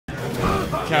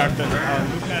character.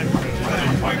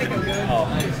 Oh.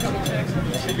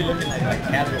 It should be looking like a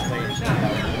casual play.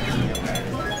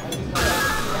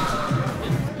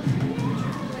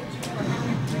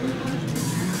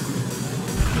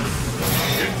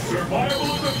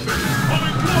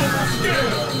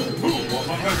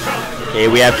 Okay,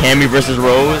 we have Cammy versus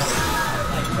Rose.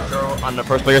 On the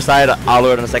first player side,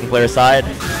 Aulord on the second player side.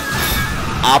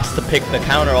 Opts to pick the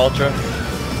counter Ultra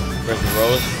versus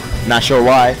Rose. Not sure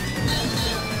why.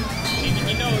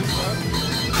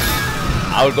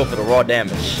 I would go for the raw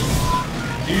damage.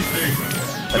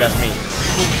 But that's me.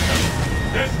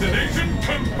 Destination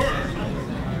confirmed.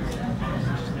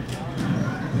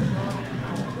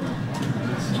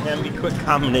 Can be quick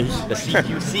combination. The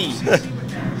CQC.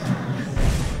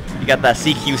 You got that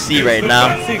CQC right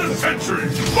now. CQC.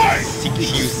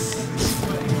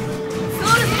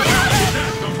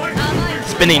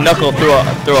 Spinning knuckle through a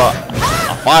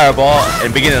fireball at the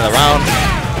beginning of the round.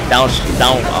 Down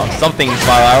something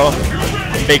spiral.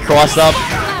 Fake cross up.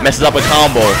 Messes up a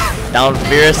combo. Down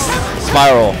fierce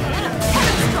spiral.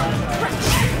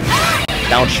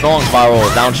 Down strong spiral.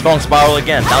 Down strong spiral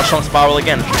again. Down strong spiral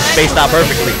again. Spaced out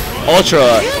perfectly.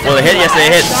 Ultra. Will it hit? Yes,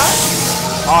 it hit.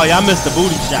 Oh, y'all missed the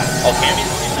booty shot. Oh, Cammy?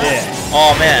 Yeah.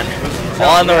 Oh, man.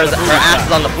 All I know is her ass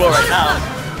is on the floor right now.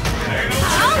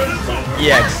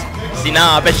 EX. See,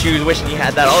 now I bet you was wishing you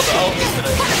had that ultra.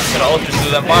 Could have ultra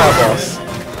through them fireballs.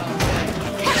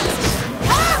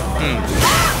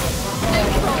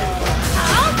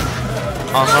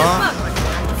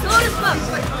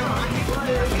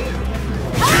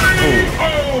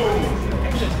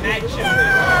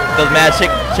 Does mad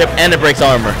chip and it breaks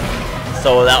armor.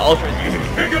 So that ultra is used.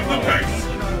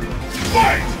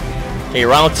 Okay,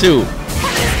 round 2.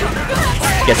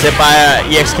 Gets hit by a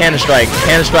EX cannon strike.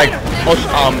 Cannon strike.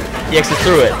 EX is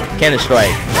through it. Cannon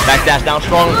strike. Backdash down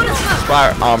strong.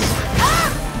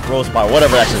 Roll spiral.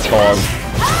 Whatever that shit's called.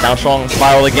 Down strong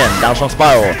spiral again. Down strong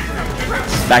spiral.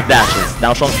 Backdashes.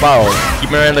 Down strong spiral.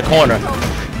 Keeping her in the corner.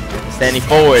 Standing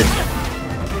forward.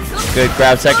 Good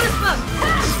grab tech.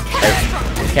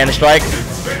 Cannon strike.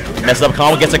 Messes up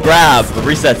combo. Gets a grab.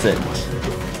 Resets it.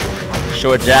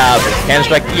 Short jab. Cannon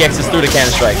strike. EX is through the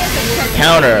cannon strike.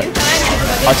 Counter.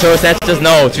 Arturo Sanchez,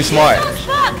 no, too smart.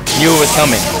 Knew it was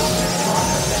coming.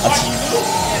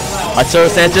 Arturo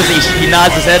Sanchez, he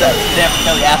nods his head. Damn,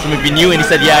 Kelly asked him if he knew, and he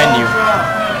said, yeah, I knew.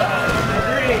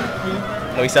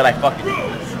 No, he said, I fucking knew.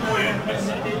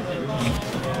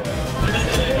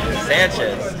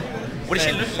 Sanchez. What is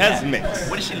she looking at? Mix.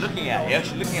 What is she looking at? Yeah,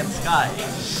 she's looking at the sky.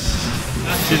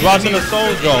 She's watching the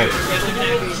Souls go. She's looking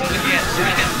at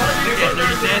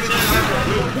Dirty Sanchez.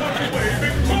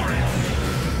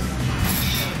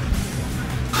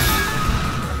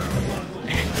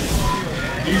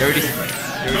 Dirty Sanchez.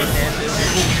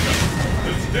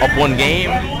 Up one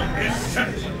game.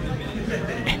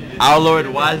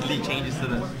 Aulord wisely changes to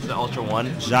the Ultra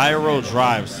 1. Gyro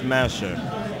drive smasher.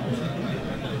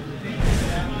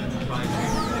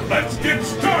 Let's get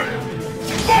started.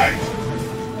 Fight!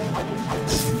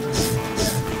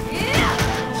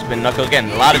 Spin knuckle again.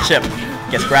 A lot of chip.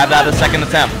 Gets grabbed out of the second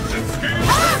attempt.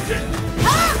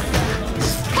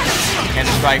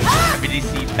 Cannon strike.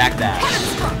 BDC backdash.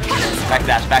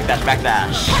 Backdash, backdash,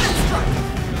 backdash.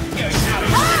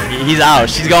 He's out.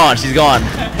 She's gone. She's gone.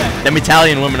 Them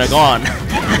Italian women are gone.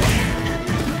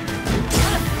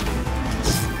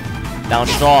 Down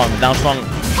strong. Down strong.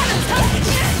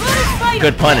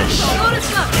 Good punish.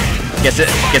 Gets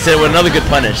it with another good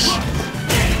punish.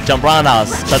 Jump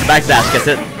roundhouse. Try the backdash. Gets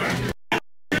it.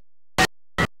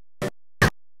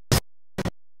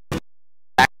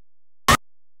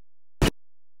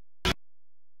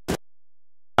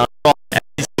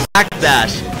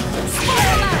 Backdash.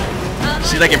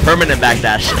 She's like a permanent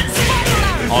backdash.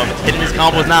 Oh, hitting his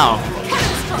combos now.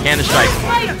 Cannon strike.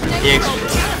 EX.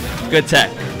 Good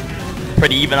tech.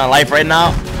 Pretty even on life right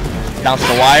now. Down to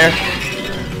the wire.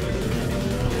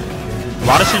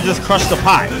 Why does she just crush the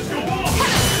pie?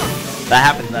 That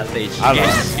happens in that stage. I don't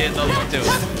know.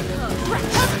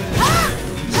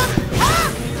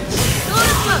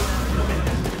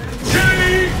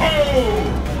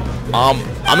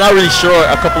 I'm not really sure.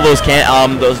 A couple of those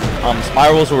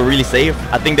spirals were really safe.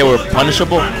 I think they were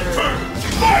punishable.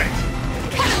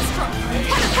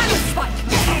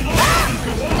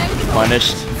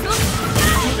 Punished.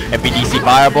 FBDC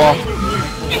fireball.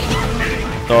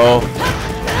 So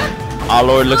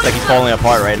Aulord looks like he's falling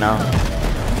apart right now.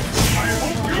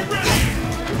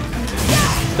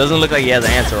 Doesn't look like he has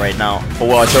an answer right now for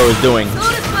what Arturo is doing.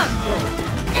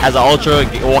 Has an Ultra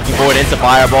walking forward into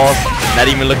fireballs. Not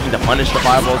even looking to punish the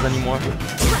fireballs anymore.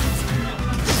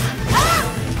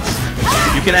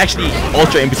 If you You can actually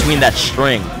ultra in between that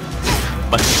string,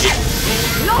 but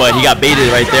he got baited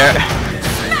right there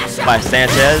by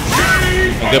Sanchez.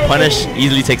 And good punish,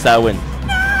 easily takes that win.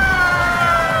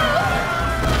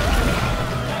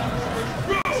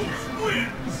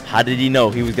 How did he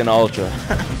know he was gonna ultra?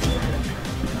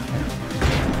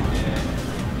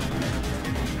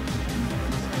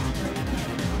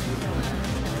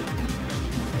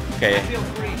 Okay.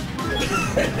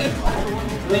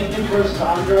 Lincoln versus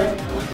Andre.